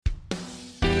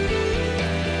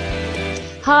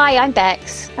Hi, I'm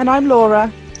Bex. And I'm Laura.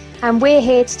 And we're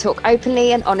here to talk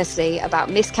openly and honestly about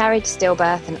miscarriage,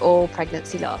 stillbirth and all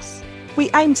pregnancy loss. We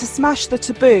aim to smash the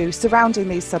taboo surrounding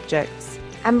these subjects.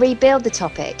 And rebuild the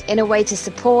topic in a way to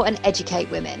support and educate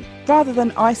women. Rather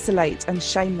than isolate and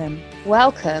shame them.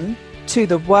 Welcome to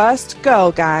the worst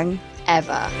girl gang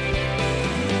ever.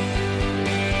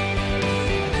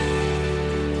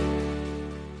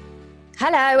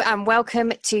 Hello and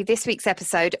welcome to this week's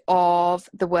episode of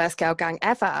The Worst Girl Gang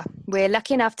Ever. We're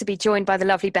lucky enough to be joined by the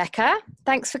lovely Becca.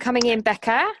 Thanks for coming in,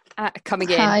 Becca.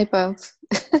 Hi, both.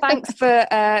 Thanks for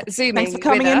Zooming. Thanks for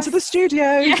coming into the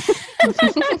studio.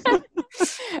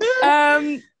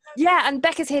 Yeah, and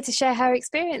Becca's here to share her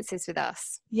experiences with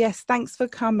us. Yes, thanks for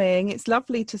coming. It's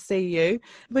lovely to see you.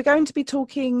 We're going to be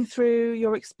talking through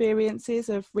your experiences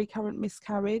of recurrent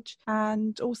miscarriage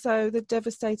and also the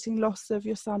devastating loss of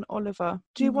your son, Oliver.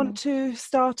 Do you want to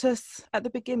start us at the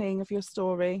beginning of your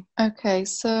story? Okay,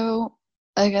 so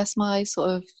I guess my sort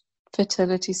of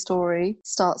fertility story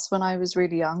starts when I was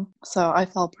really young. So I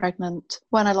fell pregnant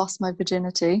when I lost my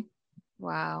virginity.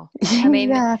 Wow. I mean,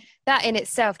 that in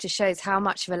itself just shows how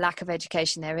much of a lack of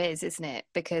education there is, isn't it?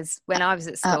 Because when I was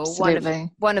at school,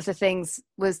 one of the things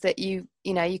was that you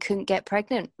couldn't get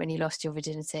pregnant when you lost your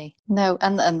virginity. No,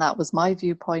 and that was my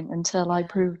viewpoint until I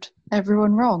proved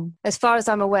everyone wrong. As far as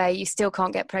I'm aware, you still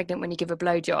can't get pregnant when you give a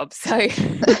blowjob, so...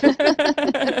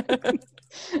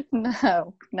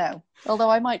 No.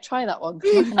 Although I might try that one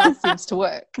because nothing else seems to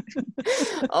work.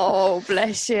 Oh,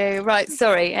 bless you. Right,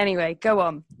 sorry. Anyway, go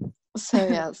on.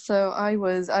 So I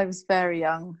was very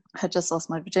young, had just lost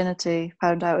my virginity,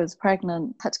 found out I was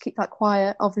pregnant, had to keep that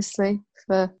quiet, obviously,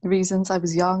 for the reasons I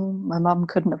was young. My mum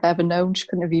couldn't have ever known, she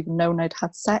couldn't have even known I'd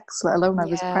had sex, let alone I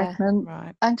was pregnant.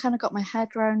 Right. And kind of got my head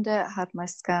around it, had my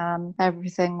scan,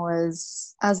 everything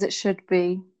was as it should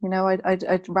be. You know,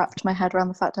 I'd wrapped my head around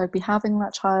the fact I'd be having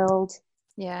that child.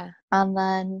 Yeah. And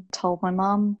then told my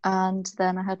mum, and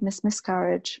then I had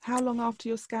miscarriage. How long after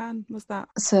your scan was that?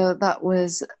 So that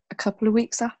was a couple of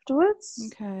weeks afterwards.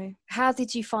 Okay. How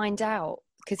did you find out?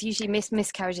 Because usually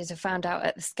miscarriages are found out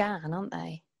at the scan, aren't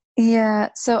they? Yeah,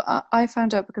 so I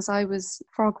found out because I was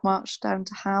frog marched down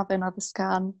to have another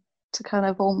scan to kind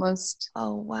of almost...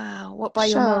 Oh, wow. What, by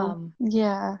your mum?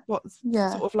 Yeah.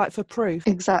 Sort of like for proof?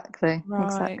 Exactly. Right,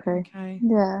 exactly. Okay.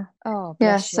 Yeah. Oh,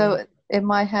 bless you. So in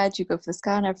my head, you go for the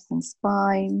scan, everything's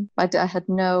fine. I had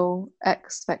no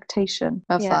expectation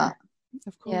of that.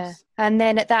 Of course. Yeah. And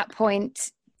then at that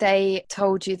point, they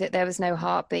told you that there was no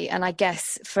heartbeat. And I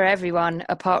guess for everyone,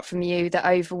 apart from you, the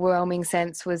overwhelming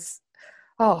sense was,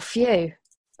 oh, phew.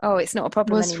 Oh, it's not a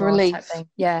problem was anymore. Relief. Type thing.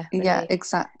 Yeah. Relief. Yeah,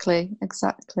 exactly.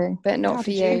 But not How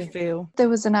for did you. Feel? There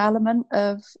was an element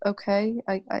of, okay,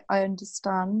 I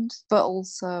understand, but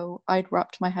also I'd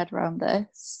wrapped my head around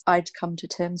this. I'd come to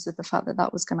terms with the fact that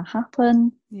that was going to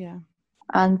happen. Yeah.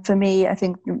 And for me, I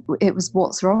think it was,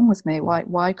 what's wrong with me?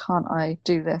 Why can't I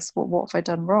do this? What have I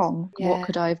done wrong? Yeah. What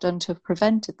could I have done to have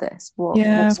prevented this?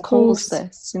 What's caused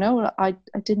this? You know, I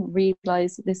didn't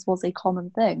realise that this was a common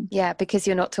thing. Yeah, because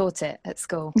you're not taught it at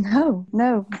school.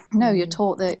 No. You're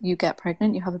taught that you get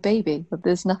pregnant, you have a baby, but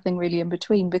there's nothing really in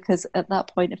between, because at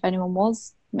that point, if anyone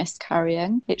was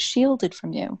miscarrying, it's shielded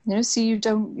from you, so you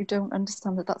don't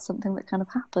understand that that's something that kind of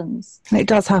happens. It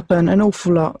does happen an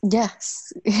awful lot.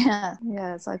 Yes.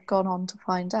 As I've gone on to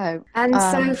find out. And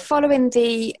so following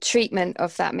the treatment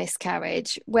of that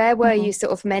miscarriage, where were you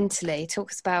sort of mentally?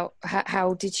 Talk us about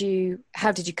how did you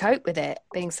cope with it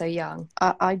being so young?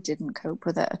 I didn't cope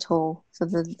with it at all. For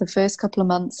the first couple of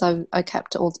months, I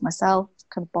kept it all to myself,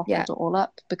 kind of bottled it all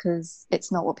up, because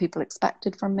it's not what people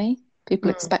expected from me.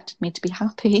 People expected me to be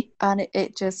happy, and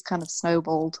it just kind of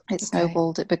snowballed.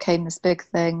 Snowballed. It became this big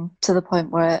thing, to the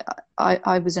point where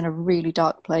I was in a really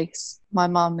dark place. My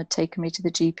mum had taken me to the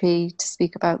GP to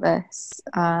speak about this.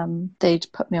 They'd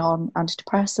put me on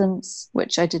antidepressants,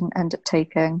 which I didn't end up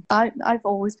taking. I've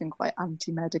always been quite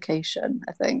anti-medication,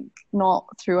 I think. Not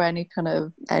through any kind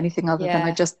of anything other than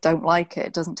I just don't like it.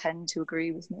 It doesn't tend to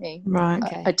agree with me. Right.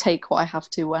 Okay. I take what I have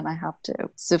to when I have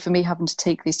to. So for me, having to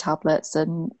take these tablets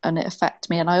and it affect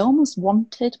me, and I almost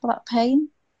wanted that pain.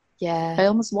 Yeah. I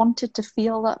almost wanted to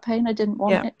feel that pain. I didn't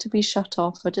want it to be shut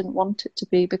off. I didn't want it to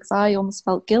be, because I almost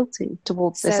felt guilty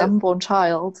towards this unborn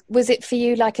child. Was it for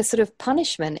you like a sort of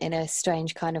punishment in a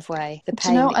strange kind of way? The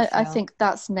pain. I think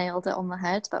that's nailed it on the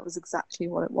head. That was exactly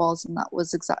what it was, and that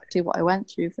was exactly what I went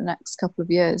through for the next couple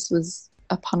of years, was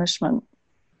a punishment.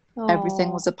 Oh.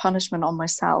 Everything was a punishment on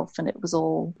myself, and it was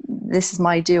all, this is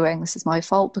my doing, this is my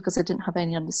fault, because I didn't have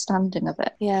any understanding of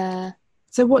it. Yeah.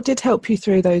 So what did help you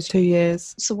through those 2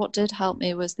 years? So what did help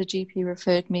me was the GP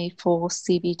referred me for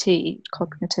CBT,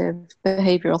 cognitive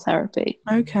behavioural therapy.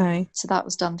 Okay. So that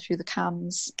was done through the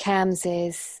CAMS. CAMS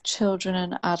is? Children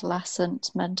and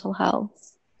Adolescent Mental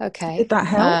Health. Okay. Did that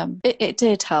help? It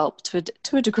did help to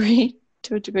a degree.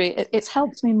 To a degree. It's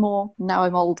helped me more now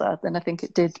I'm older than I think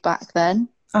it did back then.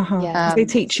 Yeah. They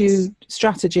teach you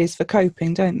strategies for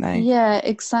coping, don't they? Yeah,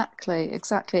 exactly.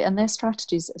 And they're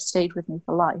strategies that have stayed with me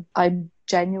for life. I'm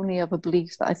genuinely of a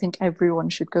belief that I think everyone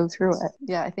should go through it.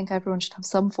 Yeah, I think everyone should have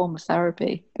some form of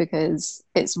therapy because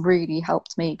it's really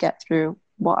helped me get through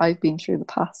what I've been through the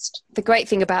past. The great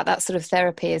thing about that sort of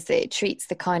therapy is that it treats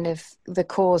the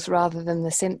cause rather than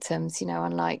the symptoms,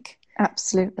 unlike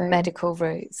absolutely medical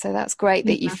route. So that's great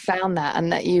that you found that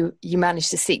and that you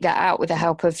managed to seek that out with the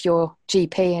help of your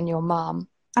GP and your mum.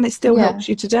 And it still helps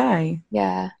you today.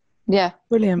 Yeah.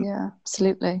 Brilliant. Yeah,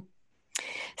 absolutely.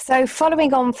 So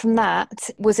following on from that,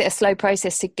 was it a slow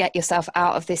process to get yourself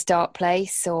out of this dark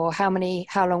place, or how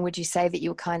long would you say that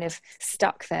you were kind of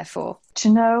stuck there for? Do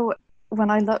you know, when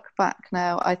I look back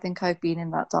now, I think I've been in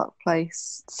that dark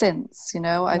place since,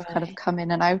 I've kind of come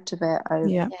in and out of it.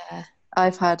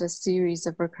 I've had a series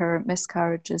of recurrent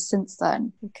miscarriages since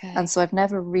then. Okay. And so I've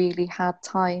never really had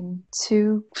time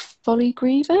to fully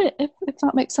grieve it, if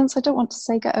that makes sense. I don't want to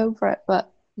say get over it, but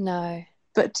no.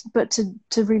 But to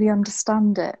really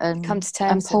understand it and come to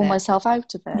terms and pull with it. myself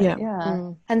out of it.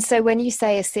 And so when you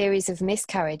say a series of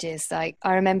miscarriages, like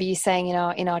I remember you saying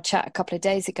in our chat a couple of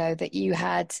days ago that you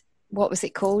had, what was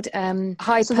it called?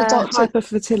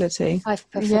 Hyperfertility.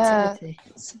 Yeah.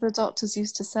 So the doctors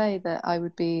used to say that I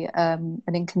would be an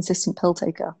inconsistent pill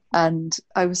taker. And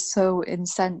I was so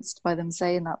incensed by them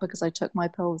saying that because I took my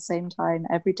pill at the same time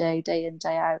every day, day in,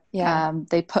 day out. Yeah.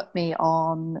 They put me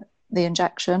on the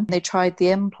injection. They tried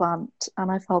the implant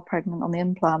and I fell pregnant on the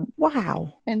implant.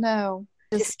 Wow. I know.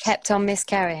 Just kept on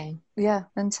miscarrying. Yeah,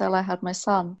 until I had my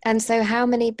son. And so how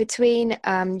many between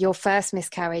your first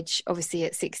miscarriage, obviously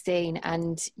at 16,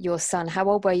 and your son, how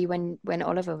old were you when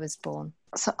Oliver was born?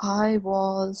 So I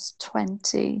was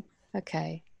 20.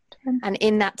 Okay. And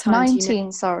in that time...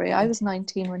 19, sorry. I was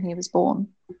 19 when he was born.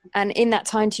 And in that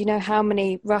time, do you know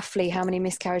roughly how many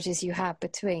miscarriages you had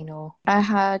between? Or I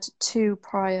had 2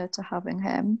 prior to having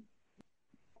him.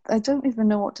 I don't even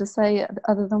know what to say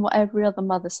other than what every other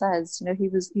mother says. He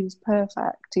was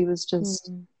perfect. He was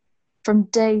just from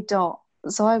day dot.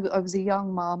 So I was a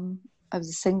young mum. I was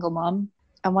a single mum.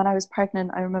 And when I was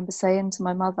pregnant, I remember saying to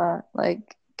my mother,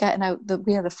 like, getting out that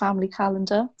we had a family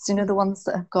calendar. So the ones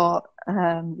that have got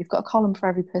you've got a column for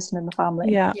every person in the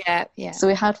family. Yeah. So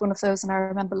we had one of those, and I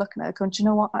remember looking at it going, do you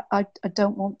know what, I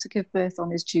don't want to give birth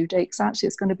on his due date because actually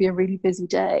it's going to be a really busy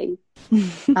day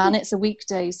and it's a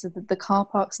weekday, so the car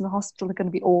parks in the hospital are going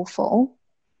to be awful.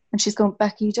 And she's going,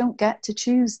 Becca, you don't get to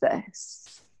choose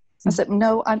this. I said,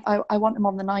 no, I want him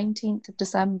on the 19th of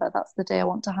December. That's the day I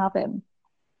want to have him.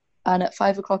 And at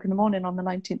 5 o'clock in the morning on the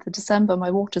 19th of December,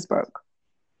 my waters broke.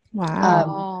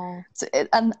 Wow. So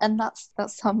that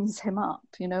sums him up,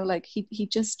 like he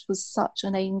just was such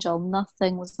an angel.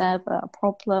 Nothing was ever a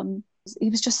problem. He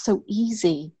was just so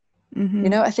easy.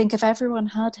 I think if everyone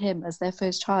had him as their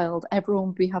first child, everyone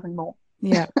would be having more.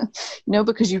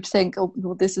 Because you'd think, oh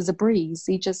well, this is a breeze.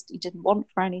 He didn't want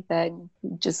for anything.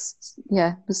 He just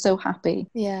was so happy.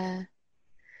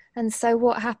 And so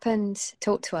what happened?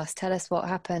 Talk to us. Tell us what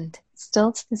happened.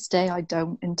 Still to this day, I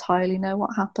don't entirely know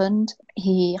what happened.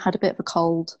 He had a bit of a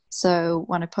cold. So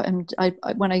when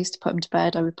I used to put him to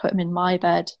bed, I would put him in my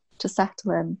bed to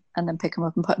settle him and then pick him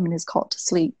up and put him in his cot to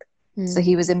sleep. So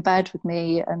he was in bed with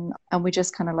me and we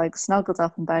just kind of like snuggled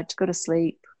up in bed to go to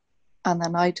sleep. And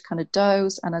then I'd kind of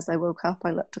doze. And as I woke up,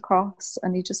 I looked across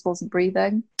and he just wasn't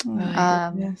breathing.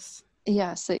 So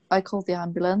I called the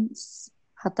ambulance,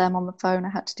 had them on the phone. I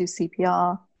had to do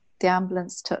CPR. The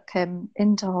ambulance took him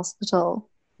into hospital,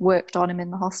 worked on him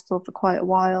in the hospital for quite a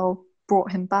while,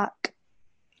 brought him back.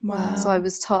 Wow. So I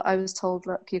was told,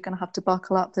 look, you're going to have to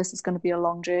buckle up. This is going to be a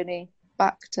long journey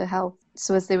back to health.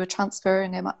 So as they were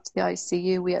transferring him up to the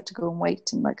ICU, we had to go and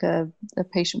wait in like a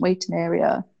patient waiting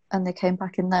area. And they came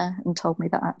back in there and told me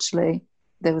that actually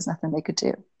there was nothing they could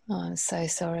do. Oh, I'm so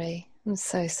sorry.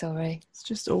 It's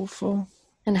just awful.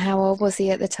 And how old was he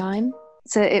at the time?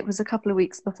 So it was a couple of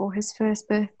weeks before his first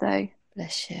birthday.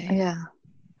 Bless you. Yeah.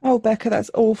 Oh, Becca,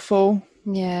 that's awful.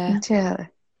 Yeah. Yeah.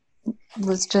 It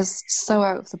was just so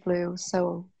out of the blue.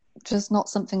 So just not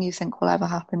something you think will ever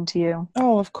happen to you.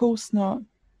 Oh, of course not.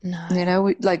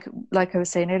 No. Like I was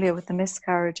saying earlier with the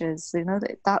miscarriages,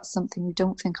 that's something you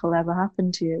don't think will ever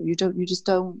happen to you. You just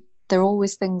don't. There are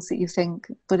always things that you think,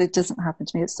 but it doesn't happen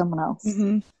to me. It's someone else.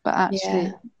 But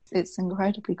actually, it's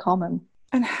incredibly common.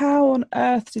 And how on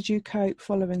earth did you cope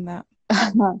following that?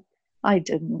 I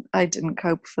didn't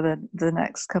cope for the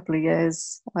next couple of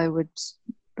years. I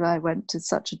went to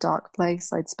such a dark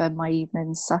place. I'd spend my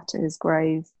evenings sat at his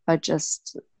grave.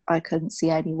 I couldn't see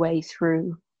any way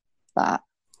through that.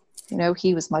 You know,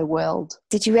 he was my world.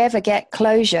 Did you ever get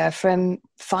closure from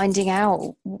finding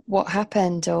out what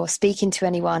happened or speaking to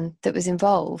anyone that was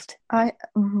involved? I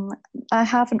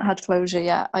haven't had closure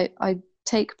yet. I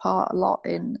take part a lot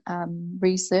in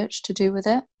research to do with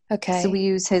it. Okay. So we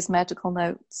use his medical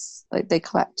notes. Like, they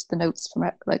collect the notes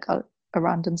from like a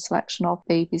random selection of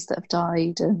babies that have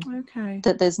died, and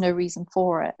that there's no reason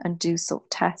for it, and do sort of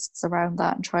tests around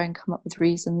that and try and come up with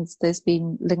reasons. There's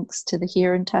been links to the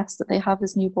hearing test that they have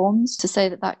as newborns to say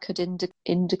that could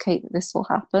indicate that this will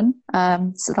happen.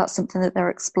 So that's something that they're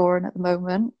exploring at the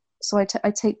moment. So I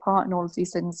take part in all of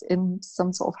these things in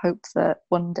some sort of hope that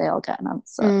one day I'll get an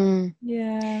answer.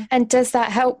 Yeah. And does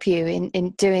that help you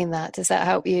in doing that? Does that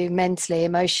help you mentally,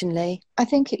 emotionally? I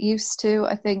think it used to.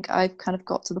 I think I've kind of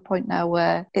got to the point now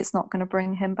where it's not going to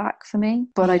bring him back for me,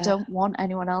 but I don't want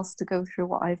anyone else to go through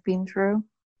what I've been through.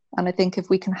 And I think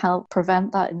if we can help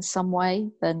prevent that in some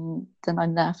way, then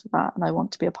I'm there for that, and I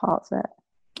want to be a part of it.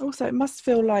 Also, it must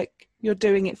feel like you're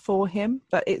doing it for him,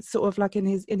 but it's sort of like in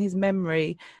his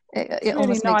memory. It really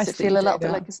almost nice makes it feel a little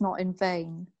bit like it's not in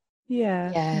vain.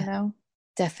 Yeah. You know?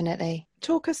 Definitely.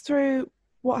 Talk us through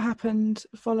what happened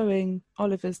following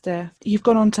Oliver's death. You've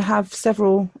gone on to have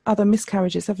several other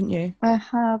miscarriages, haven't you? I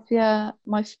have, yeah.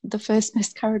 The first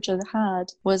miscarriage I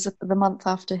had was the month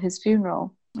after his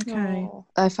funeral. Okay.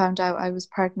 I found out I was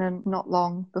pregnant not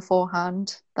long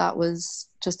beforehand. That was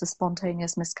just a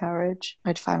spontaneous miscarriage.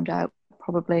 I'd found out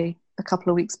probably a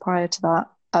couple of weeks prior to that,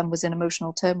 and was in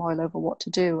emotional turmoil over what to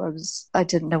do. I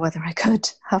didn't know whether I could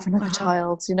have another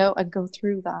child, you know, and go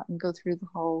through that and go through the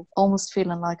whole, almost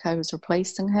feeling like I was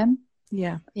replacing him.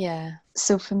 Yeah.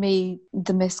 So for me,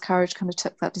 the miscarriage kind of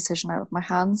took that decision out of my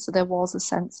hands. So there was a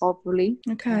sense of relief.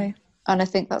 Okay. And I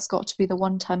think that's got to be the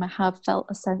one time I have felt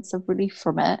a sense of relief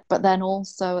from it. But then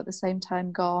also at the same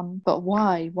time gone, but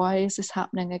why? Why is this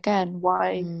happening again?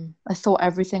 Why? I thought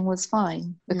everything was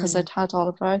fine because I'd had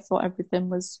Oliver. I thought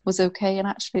everything was okay. And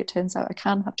actually it turns out I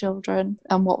can have children.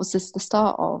 And what was this the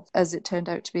start of? As it turned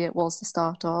out to be, it was the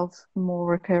start of more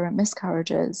recurrent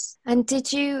miscarriages. And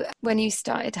did you, when you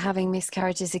started having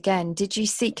miscarriages again, did you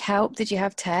seek help? Did you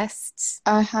have tests?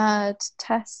 I had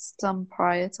tests done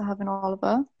prior to having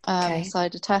Oliver. So I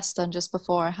had a test done just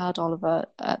before I had Oliver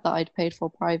that I'd paid for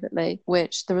privately,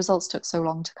 which the results took so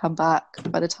long to come back.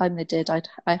 By the time they did, I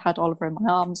had Oliver in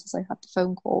my arms as I had the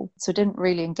phone call. So I didn't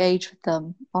really engage with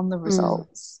them on the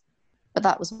results. But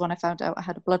that was when I found out I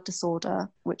had a blood disorder,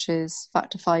 which is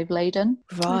factor V laden.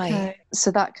 Right. Okay.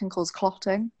 So that can cause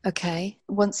clotting. Okay.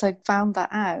 Once I found that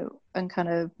out and kind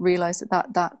of realised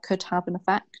that could have an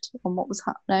effect on what was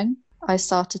happening, I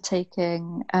started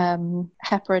taking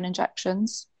heparin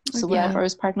injections. So whenever I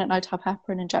was pregnant, I'd have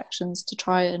heparin injections to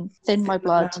try and thin my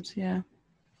blood,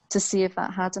 to see if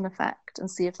that had an effect and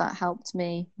see if that helped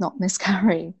me not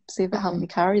miscarry, see if it helped me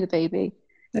carry the baby.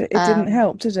 It didn't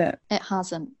help, did it? It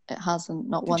hasn't,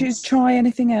 not once. Did you try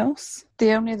anything else?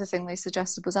 The only other thing they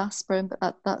suggested was aspirin,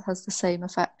 but that has the same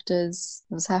effect as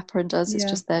heparin does. It's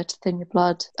just there to thin your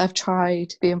blood. I've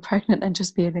tried being pregnant and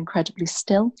just being incredibly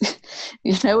still,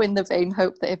 you know, in the vain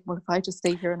hope that if I just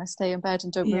stay here and I stay in bed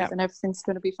and don't move, then everything's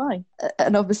going to be fine.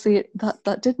 And obviously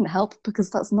that didn't help, because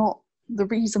that's not the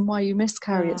reason why you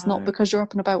miscarry. It's not because you're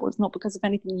up and about. It's not because of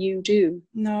anything you do.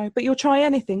 No, but you'll try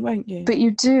anything, won't you? But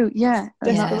you do, yeah.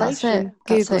 And that's it.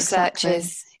 Google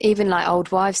searches, even like old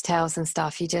wives' tales and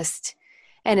stuff. You just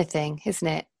anything, isn't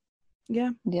it?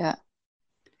 Yeah,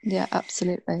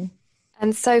 absolutely.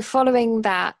 And so following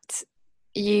that,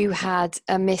 you had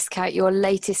a miscarriage. Your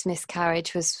latest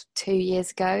miscarriage was 2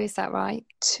 years ago, is that right?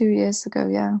 2 years ago,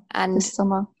 yeah. And this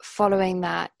summer. Following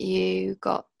that, you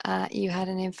had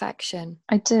an infection.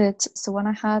 I did. So when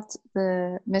I had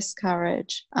the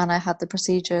miscarriage and I had the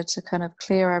procedure to kind of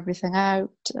clear everything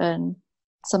out, and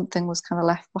something was kind of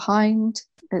left behind,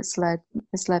 it's led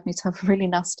me to have a really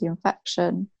nasty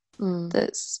infection.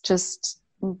 That's just,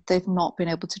 they've not been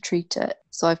able to treat it.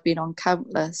 So I've been on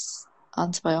countless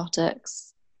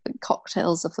antibiotics,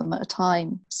 cocktails of them at a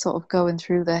time, sort of going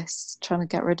through this, trying to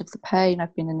get rid of the pain.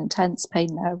 I've been in intense pain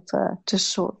now for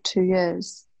just short of 2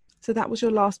 years. So that was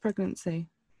your last pregnancy?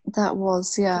 That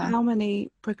was, yeah. So how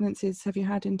many pregnancies have you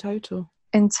had in total?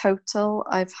 In total,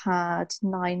 I've had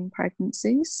 9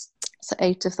 pregnancies. So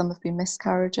 8 of them have been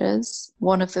miscarriages.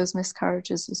 One of those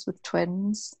miscarriages was with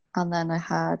twins. And then I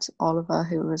had Oliver,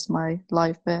 who was my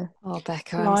live birth. Oh,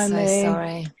 Becca, I'm so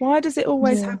sorry. Why does it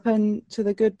always happen to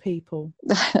the good people?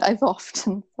 I've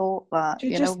often thought that.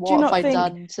 What have I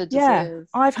done to deserve? Yeah,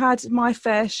 I've had my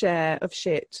fair share of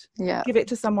shit. Yeah. Give it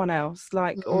to someone else.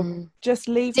 Or just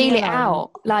leave Deal me it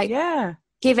out.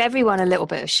 Give everyone a little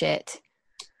bit of shit.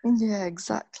 Yeah,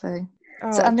 exactly.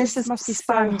 Oh, and this must be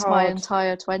spanned so my hard.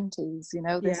 entire 20s.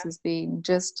 This has been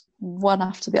just one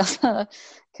after the other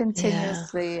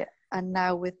continuously. Yeah. And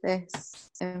now with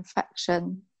this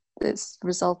infection, it's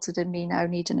resulted in me now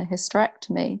needing a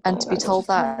hysterectomy. And to be told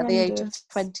that at the age of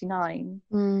 29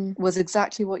 was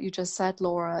exactly what you just said,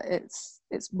 Laura. It's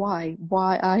why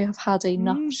I have had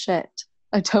enough shit.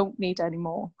 I don't need any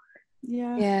more.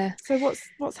 Yeah. So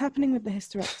what's happening with the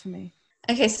hysterectomy?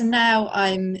 Okay, so now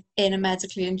I'm in a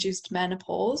medically induced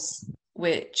menopause,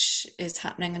 which is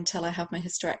happening until I have my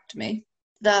hysterectomy.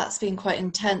 That's been quite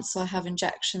intense. So I have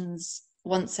injections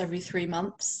once every 3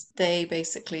 months. They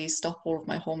basically stop all of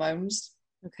my hormones.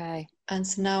 Okay. And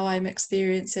so now I'm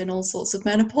experiencing all sorts of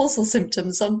menopausal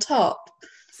symptoms on top.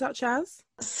 Such as?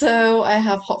 So I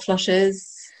have hot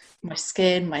flushes. My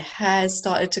skin, my hair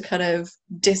started to kind of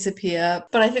disappear.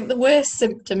 But I think the worst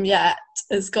symptom yet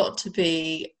has got to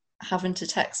be having to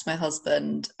text my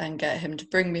husband and get him to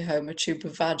bring me home a tube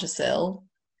of Vagisil.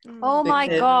 Oh my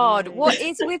God. What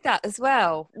is with that as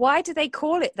well? Why do they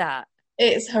call it that?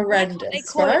 It's horrendous. They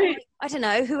call it, I don't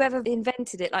know, whoever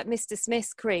invented it, like Mr.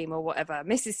 Smith's cream or whatever,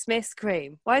 Mrs. Smith's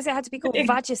cream. Why does it have to be called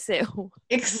Vagisil?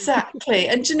 Exactly.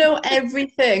 And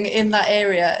everything in that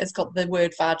area has got the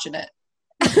word vag in it.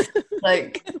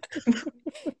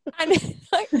 And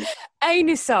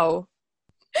anusol.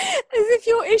 As if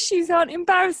your issues aren't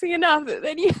embarrassing enough that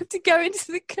then you have to go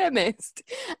into the chemist.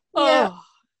 Oh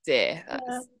dear.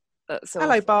 That's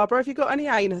Hello, Barbara. Have you got any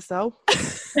anusol?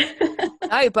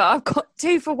 No, but I've got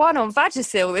 2 for 1 on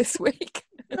Vagisil this week.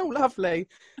 Oh, lovely.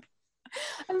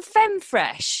 And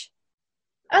Femfresh.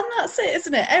 And that's it,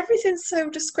 isn't it? Everything's so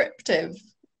descriptive.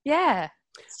 Yeah.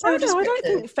 I don't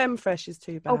think Femfresh is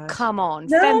too bad. Oh, come on.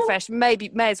 No? Femfresh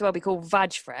may as well be called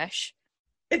Vagfresh.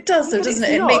 It does, though, doesn't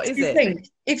it? It makes you think.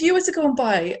 If you were to go and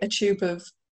buy a tube of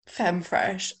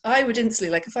Femfresh, I would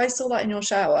instantly, if I saw that in your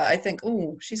shower, I think,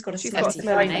 oh, she's got a smelly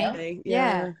vagina.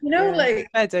 Yeah.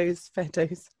 Fair dues.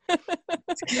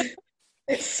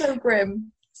 It's so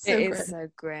grim. It is so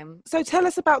grim. So tell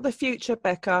us about the future,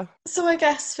 Becca. So I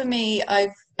guess for me,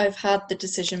 I've had the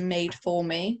decision made for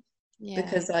me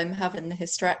because I'm having the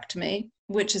hysterectomy,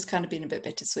 which has kind of been a bit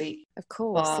bittersweet. Of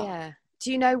course, yeah.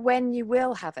 Do you know when you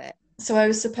will have it? So I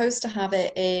was supposed to have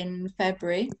it in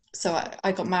February. So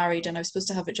I got married and I was supposed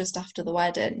to have it just after the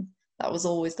wedding. That was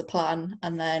always the plan.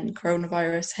 And then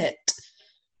coronavirus hit.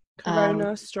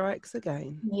 Corona strikes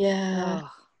again. Yeah.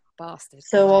 Oh, bastard.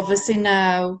 So obviously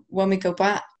now when we go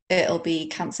back, it'll be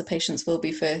cancer patients will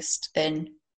be first in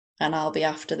and I'll be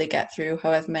after they get through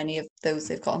however many of those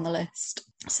they've got on the list.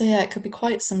 So yeah, it could be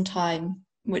quite some time,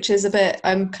 which is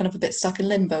I'm kind of a bit stuck in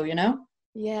limbo,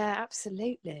 Yeah,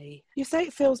 absolutely. You say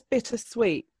it feels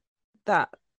bittersweet that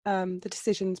the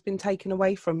decision's been taken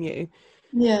away from you.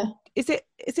 Yeah. Is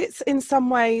it in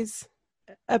some ways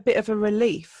a bit of a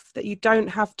relief that you don't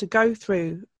have to go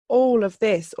through all of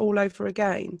this all over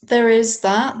again? There is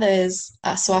that.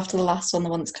 So after the last one, the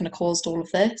one that's kind of caused all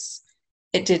of this,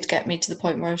 it did get me to the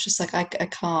point where I was just like, I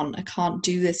can't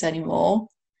do this anymore.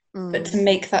 But to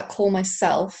make that call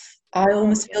myself, I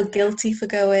almost feel guilty for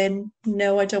going,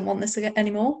 no, I don't want this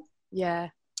anymore. Yeah.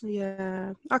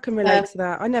 Yeah, I can relate to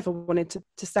that. I never wanted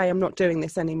to say I'm not doing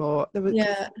this anymore. There was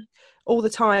all the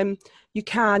time you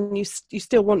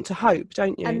still want to hope,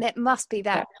 don't you? And it must be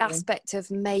that aspect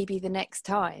of maybe the next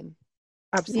time.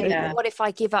 Absolutely. Yeah. What if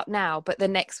I give up now, but the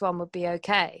next one would be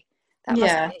okay? That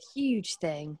must be a huge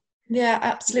thing. Yeah,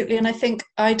 absolutely. And I think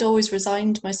I'd always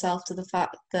resigned myself to the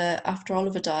fact that after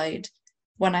Oliver died,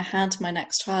 when I had my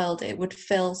next child, it would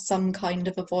fill some kind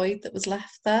of a void that was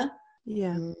left there.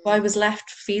 Yeah. So I was left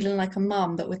feeling like a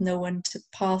mum, but with no one to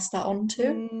pass that on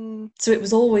to. So it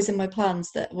was always in my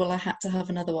plans that, I had to have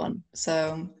another one.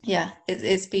 So yeah,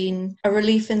 it's been a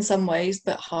relief in some ways,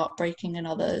 but heartbreaking in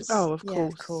others. Oh, of course. Yeah,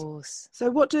 of course.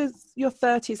 So what does your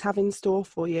 30s have in store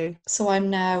for you? So I'm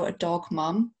now a dog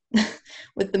mum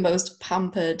with the most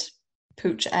pampered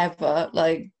pooch ever.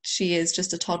 Like, she is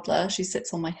just a toddler. She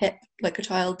sits on my hip like a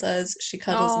child does. She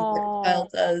cuddles me like a child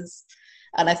does.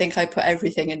 And I think I put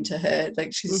everything into her.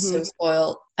 Like, she's so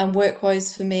spoiled. And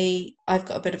work-wise for me, I've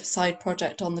got a bit of a side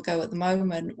project on the go at the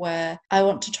moment where I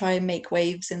want to try and make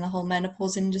waves in the whole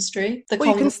menopause industry. You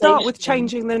can start with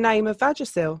changing the name of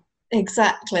Vagisil.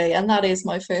 Exactly. And that is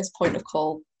my first point of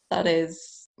call. That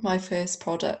is my first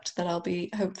product that I'll be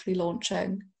hopefully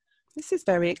launching. This is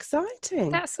very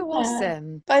exciting. That's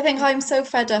awesome. But I think I'm so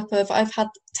fed up I've had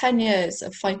 10 years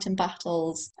of fighting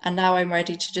battles, and now I'm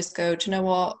ready to just go, do you know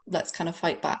what? Let's kind of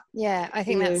fight back. Yeah, I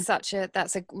think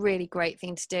that's a really great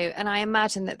thing to do. And I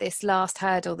imagine that this last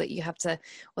hurdle that you have to,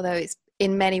 although it's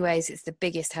in many ways it's the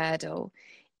biggest hurdle,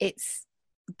 it's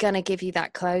going to give you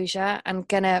that closure, and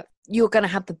you're going to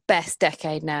have the best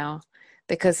decade now,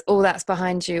 because all that's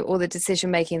behind you, all the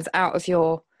decision making is out of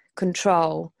your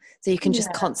control. So you can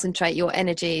just concentrate your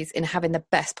energies in having the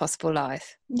best possible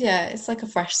life. Yeah, it's like a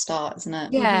fresh start, isn't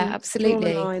it? Yeah,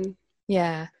 absolutely.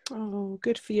 Yeah. Oh,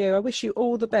 good for you. I wish you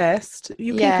all the best.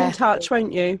 You keep in touch,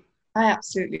 won't you? I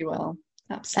absolutely will.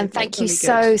 Absolutely. And thank you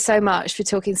so much for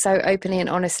talking so openly and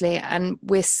honestly. And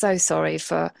we're so sorry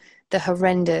for the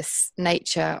horrendous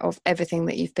nature of everything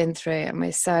that you've been through. And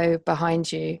we're so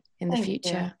behind you in the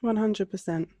future.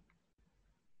 100%.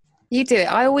 You do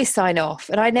it. I always sign off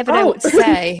and I never know what to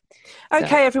say.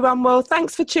 Okay, everyone. Well,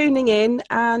 thanks for tuning in,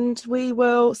 and we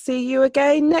will see you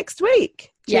again next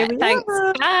week. Yeah, thanks.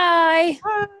 Bye.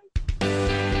 Bye.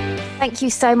 Thank you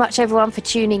so much, everyone, for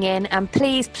tuning in. And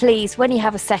please, when you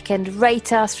have a second,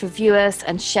 rate us, review us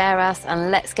and share us,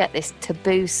 and let's get this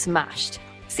taboo smashed.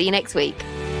 See you next week.